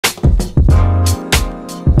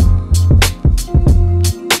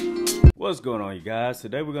What's going on, you guys?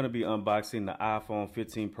 Today we're going to be unboxing the iPhone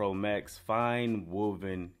 15 Pro Max fine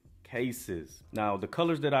woven cases. Now the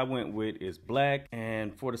colors that I went with is black,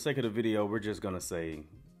 and for the sake of the video we're just going to say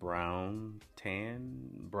brown, tan,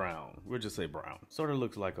 brown. We'll just say brown. Sort of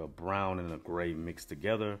looks like a brown and a gray mixed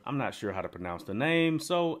together. I'm not sure how to pronounce the name,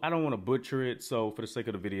 so I don't want to butcher it, so for the sake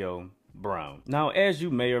of the video, brown. Now, as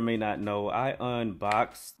you may or may not know, I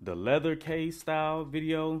unboxed the leather case style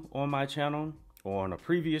video on my channel, or on a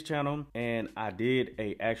previous channel, and I did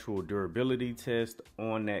a actual durability test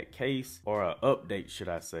on that case, or an update should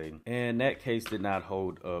I say, and that case did not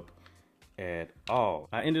hold up at all.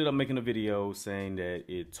 I ended up making a video saying that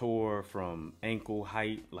it tore from ankle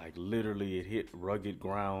height, like literally it hit rugged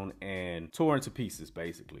ground and tore into pieces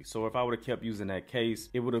basically. So if I would have kept using that case,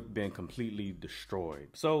 it would have been completely destroyed.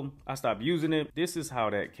 So I stopped using it. This is how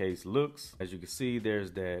that case looks. As you can see,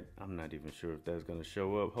 there's that, I'm not even sure if that's gonna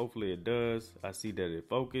show up. Hopefully it does. I see that it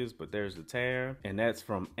focused, but there's the tear, and that's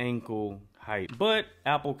from ankle height. But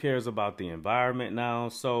Apple cares about the environment now,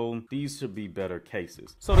 so these should be better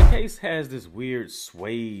cases. So the case has this weird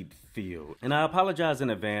suede feel, and I apologize in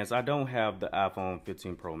advance. I don't have the iPhone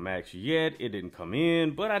 15 Pro Max yet. It didn't come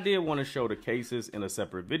in, but I did want to show the cases in a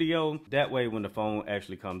separate video. That way when the phone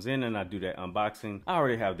actually comes in and I do that unboxing, I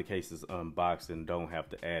already have the cases unboxed and don't have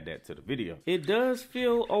to add that to the video. It does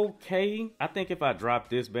feel okay. I think if I drop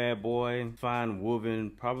this bad boy, fine woven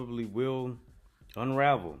probably will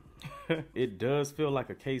unravel. It does feel like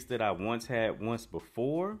a case that I once had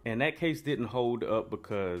before, and that case didn't hold up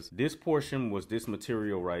because this portion was this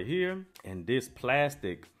material right here, and this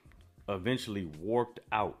plastic eventually warped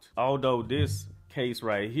out. Although this case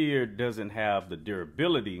right here doesn't have the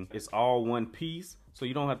durability, it's all one piece, so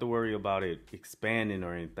you don't have to worry about it expanding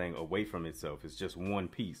or anything away from itself. It's just one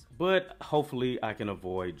piece. But hopefully I can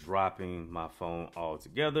avoid dropping my phone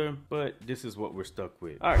altogether, but this is what we're stuck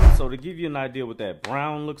with. All right, so to give you an idea what that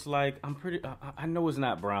brown looks like, I know it's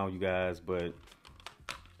not brown, you guys, but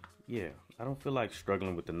yeah, I don't feel like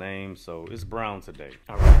struggling with the name, so it's brown today.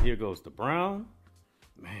 All right, here goes the brown.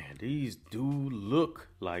 Man, these do look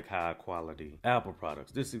like high quality Apple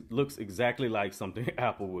products. This looks exactly like something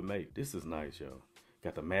Apple would make. This is nice, yo.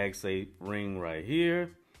 Got the MagSafe ring right here.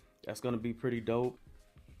 That's gonna be pretty dope.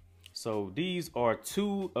 So these are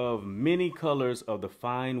two of many colors of the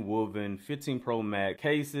fine woven 15 Pro Max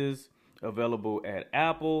cases available at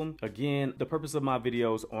Apple. Again, the purpose of my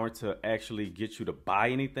videos aren't to actually get you to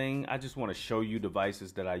buy anything. I just want to show you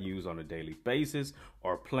devices that I use on a daily basis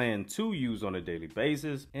or plan to use on a daily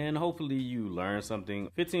basis, and hopefully you learn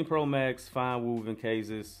something. 15 Pro Max fine woven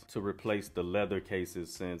cases to replace the leather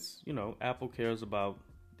cases, since, you know, Apple cares about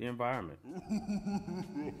the environment.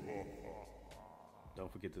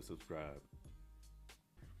 Don't forget to subscribe.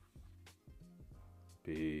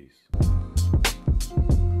 Peace.